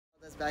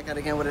Back out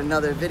again with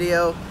another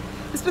video.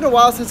 It's been a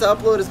while since I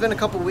uploaded. It's been a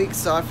couple weeks,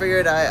 so I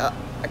figured I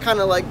kind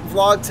of like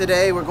vlog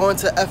today. We're going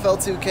to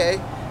FL2K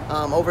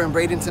over in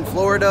Bradenton,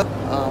 Florida.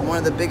 One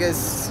of the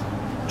biggest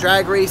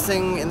drag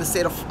racing in the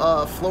state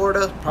of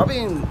Florida, probably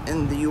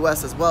in the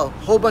US as well.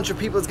 A whole bunch of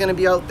people is going to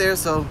be out there,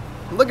 so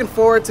I'm looking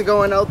forward to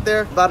going out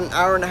there. About an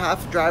hour and a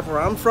half drive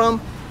where I'm from,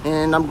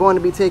 and I'm going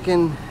to be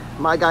taking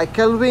my guy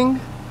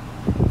Kelvin.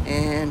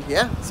 And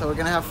yeah, so we're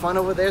gonna have fun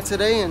over there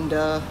today, and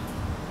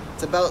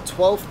it's about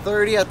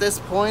 12:30 at this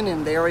point,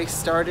 and they already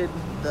started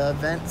the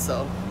event,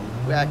 so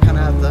we kind of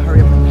have to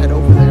hurry up and head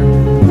over there.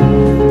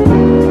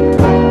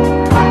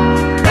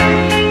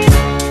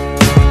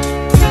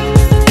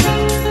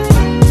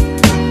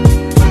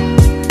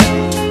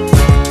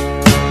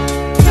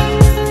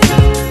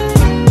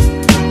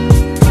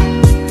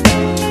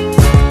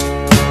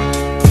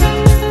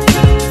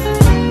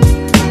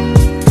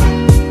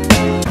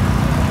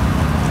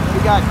 We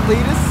got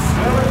Cletus.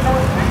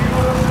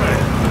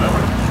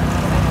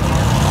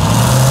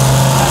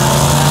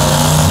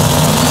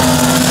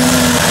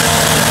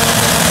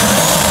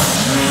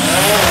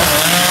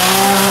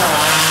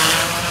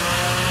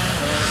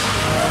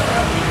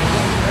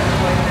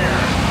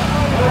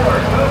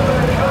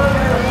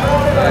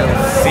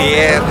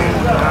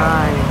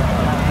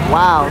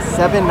 Wow,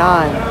 7'9".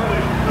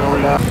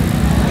 And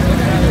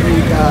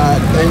we got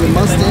a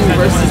Mustang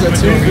versus a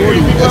 240,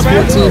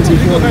 S14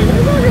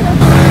 240.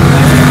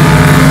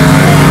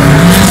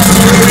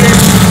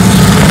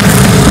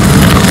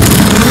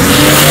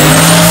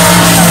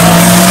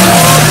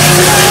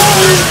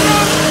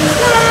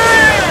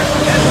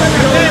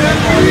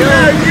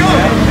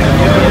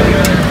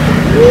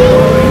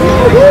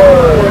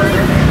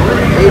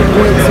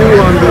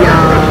 On the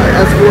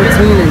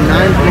S14 and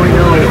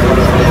 9.0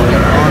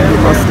 on the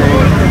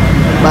Mustang.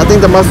 But I think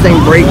the Mustang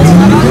braked.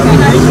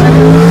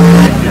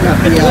 Got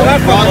the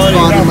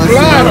crossbody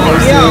Mustang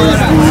versus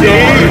the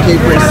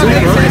MK4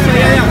 Supra.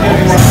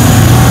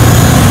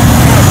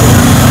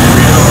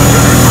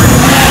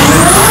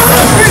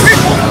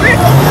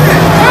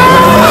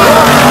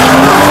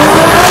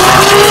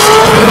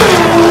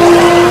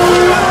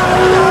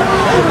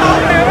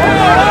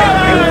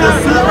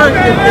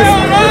 If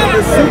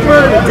the Supra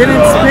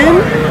didn't spin,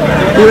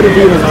 he would have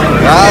beat him.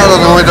 I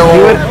don't know.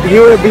 He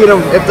would have beat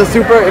him if the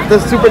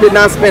Supra did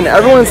not spin.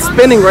 Everyone's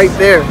spinning right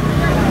there.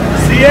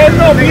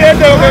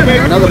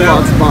 Another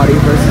box body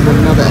versus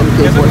another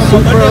MK4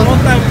 Supra.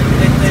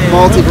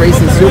 Baltic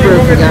Racing Supra,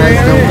 if you guys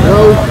don't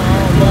know.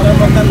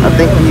 I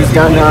think he's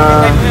done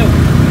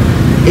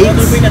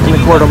 8s in a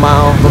quarter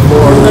mile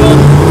before.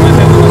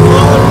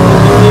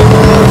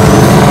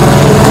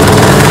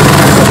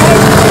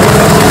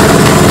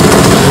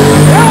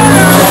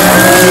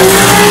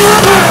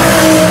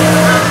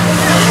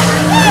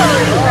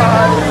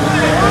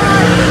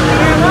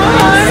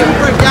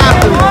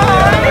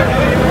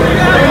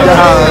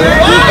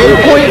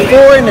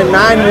 And a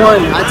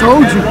 9-1. I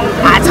told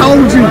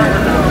you.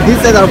 He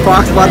said that a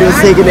box body was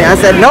taking it. I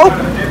said, nope,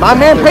 my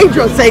man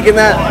Pedro's taking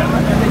that.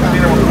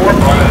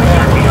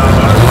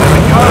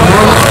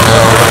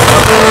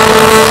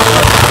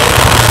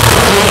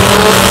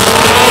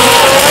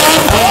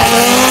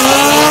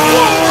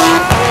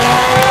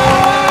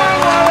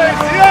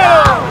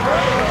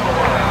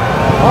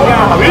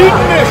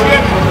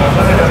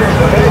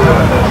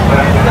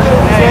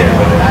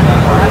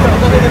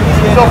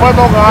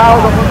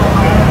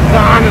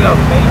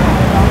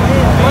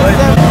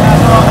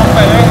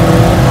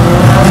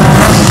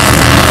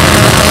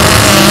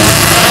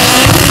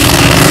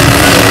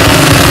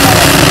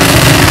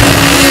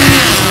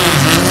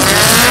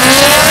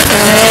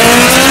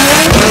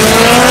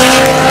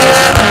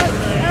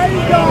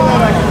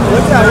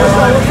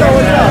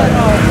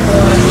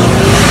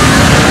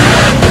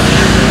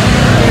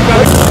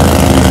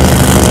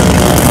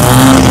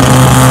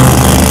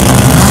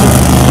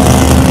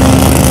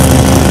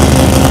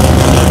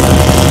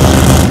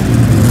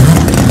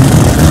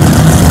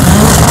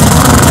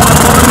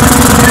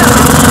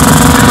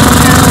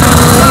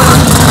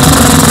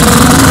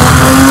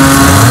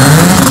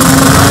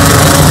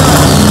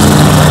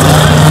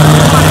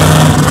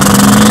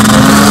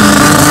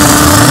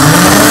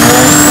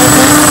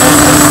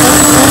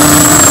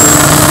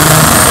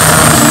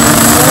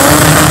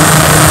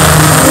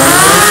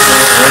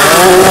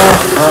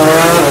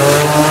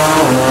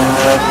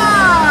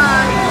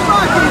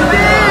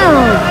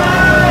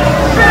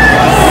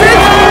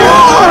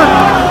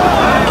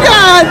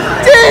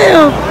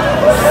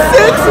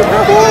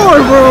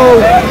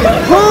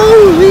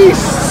 Holy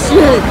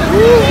shit!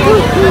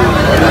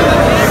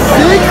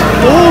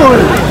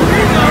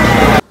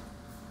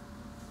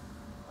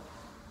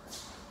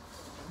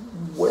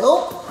 6'4".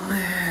 Well,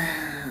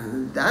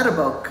 that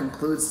about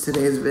concludes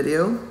today's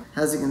video.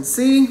 As you can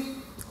see,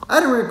 I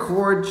didn't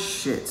record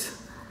shit,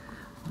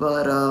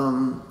 but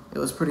it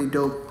was pretty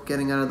dope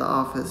getting out of the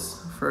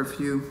office for a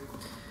few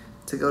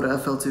to go to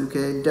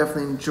FL2K.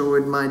 Definitely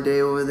enjoyed my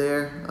day over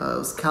there. It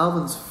was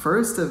Calvin's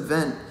first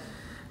event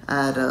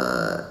at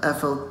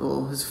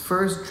his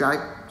first drag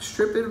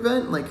strip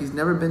event. Like, he's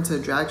never been to a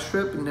drag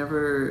strip,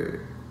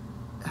 never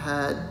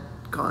had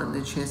gotten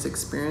the chance to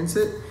experience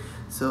it.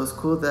 So it's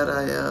cool that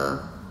I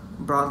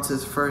brought him to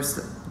his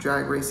first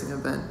drag racing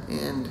event,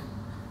 and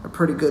a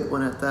pretty good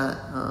one at that.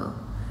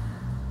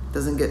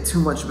 Doesn't get too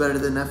much better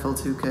than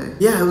FL2K.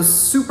 Yeah, it was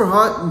super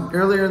hot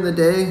earlier in the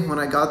day when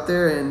I got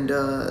there, and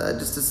I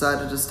just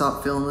decided to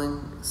stop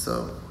filming.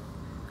 So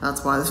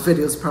that's why this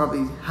video is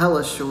probably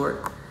hella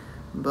short.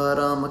 But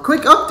a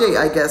quick update,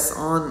 I guess,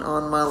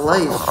 on my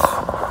life.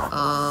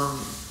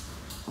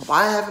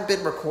 Why I haven't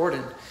been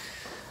recording?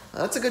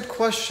 That's a good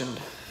question.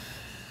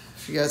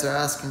 If you guys are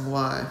asking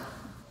why.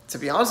 To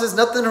be honest, there's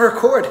nothing to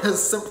record,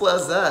 as simple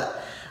as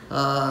that.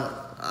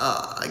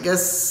 I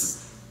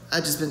guess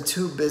I've just been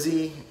too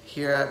busy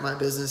here at my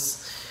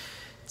business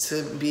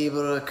to be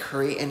able to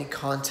create any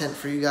content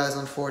for you guys,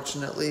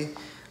 unfortunately.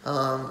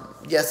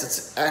 Yes,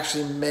 it's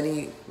actually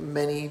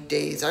many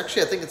days.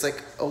 Actually, I think it's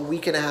like a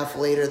week and a half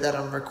later that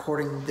I'm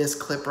recording this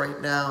clip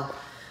right now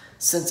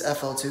since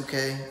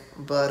FL2K.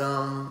 But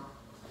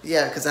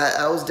yeah, because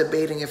I was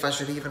debating if I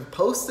should even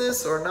post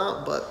this or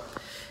not. But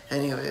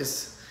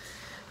anyways,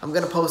 I'm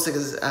going to post it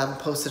because I haven't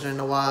posted it in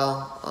a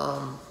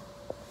while.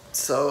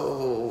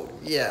 So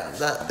yeah,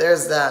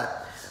 there's that.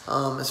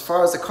 As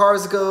far as the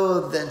cars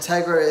go, the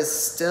Integra is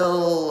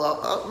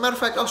still, matter of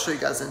fact, I'll show you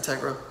guys the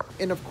Integra.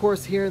 And of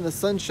course, here in the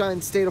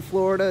sunshine state of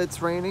Florida,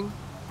 it's raining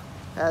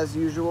as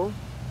usual.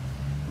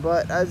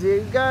 But as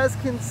you guys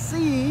can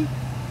see,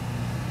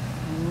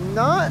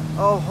 not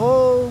a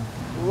whole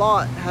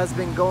lot has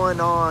been going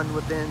on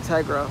with the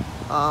Integra.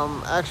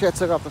 Actually, I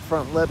took off the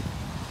front lip,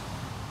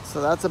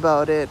 so that's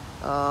about it.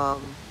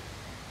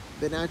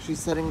 Been actually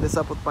setting this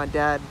up with my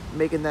dad,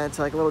 making that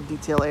into like a little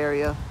detail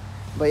area.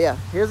 But yeah,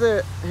 here's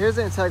the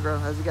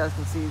Integra. As you guys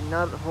can see,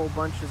 not a whole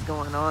bunch is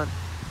going on.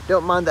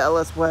 Don't mind the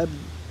LS Web.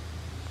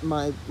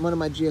 One of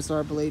my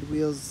GSR blade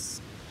wheels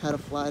had a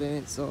flat in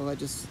it, so I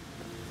just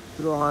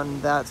threw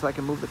on that so I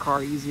can move the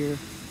car easier,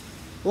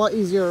 a lot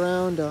easier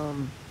around.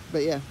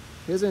 But yeah,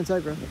 here's the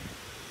Integra.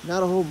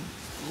 Not a whole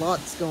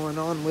lot's going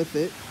on with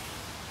it.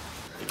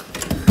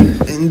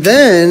 And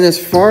then as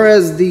far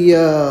as the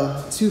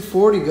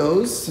 240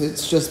 goes,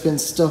 it's just been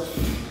stuff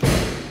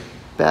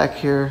back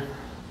here.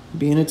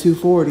 Being a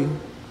 240,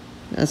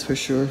 that's for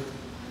sure.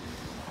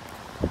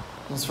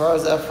 As far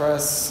as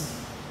FRS,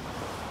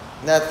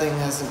 that thing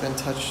hasn't been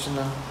touched in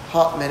a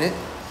hot minute.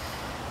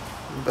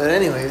 But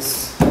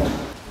anyways,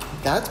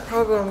 that's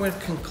probably where I'm going to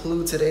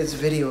conclude today's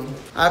video.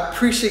 I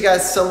appreciate you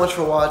guys so much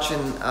for watching.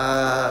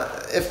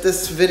 If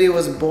this video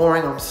was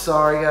boring, I'm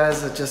sorry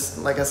guys. It just,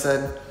 like I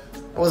said,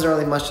 it wasn't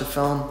really much to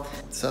film.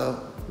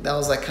 So that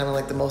was like kind of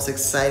like the most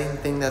exciting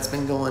thing that's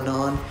been going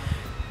on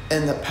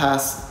in the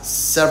past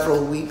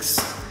several weeks.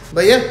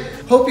 But yeah,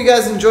 hope you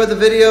guys enjoyed the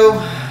video.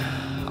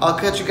 I'll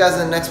catch you guys in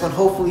the next one,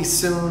 hopefully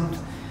soon.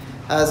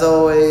 As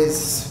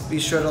always, be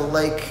sure to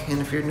like, and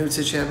if you're new to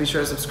the channel, be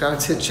sure to subscribe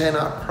to the channel.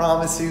 I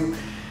promise you,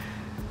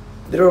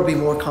 there will be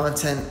more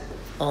content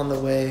on the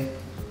way.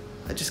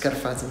 I just gotta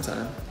find some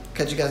time.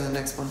 Catch you guys in the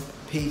next one.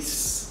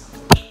 Peace.